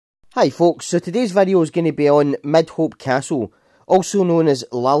Hi folks, so today's video is going to be on Midhope Castle, also known as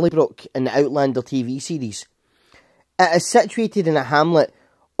Lallybroch in the Outlander TV series. It is situated in a hamlet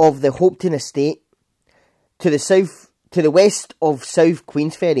of the Hopetoun estate to the west of South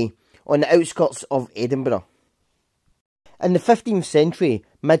Queensferry on the outskirts of Edinburgh. In the 15th century,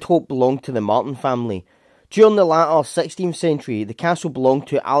 Midhope belonged to the Martin family. During the latter 16th century, the castle belonged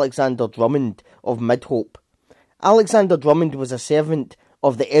to Alexander Drummond of Midhope. Alexander Drummond was a servant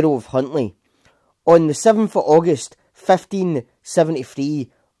of the Earl of Huntly. On the 7th of August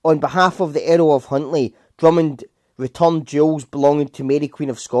 1573, on behalf of the Earl of Huntly, Drummond returned jewels belonging to Mary Queen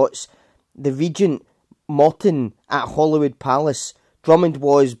of Scots, the Regent Morton at Holyrood Palace. Drummond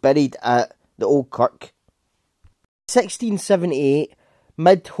was buried at the Old Kirk. In 1678,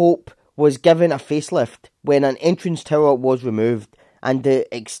 Midhope was given a facelift when an entrance tower was removed and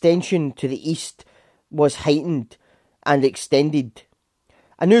the extension to the east was heightened and extended.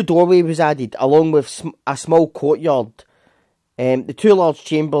 A new doorway was added, along with a small courtyard. The two large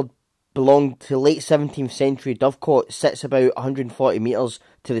chambers belonged to late 17th century dovecote, sits about 140 metres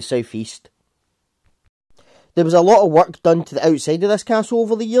to the southeast. There was a lot of work done to the outside of this castle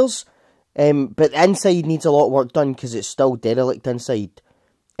over the years, but the inside needs a lot of work done because it's still derelict inside.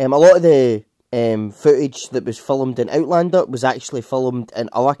 A lot of the footage that was filmed in Outlander was actually filmed in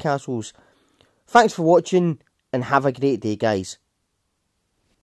other castles. Thanks for watching and have a great day, guys.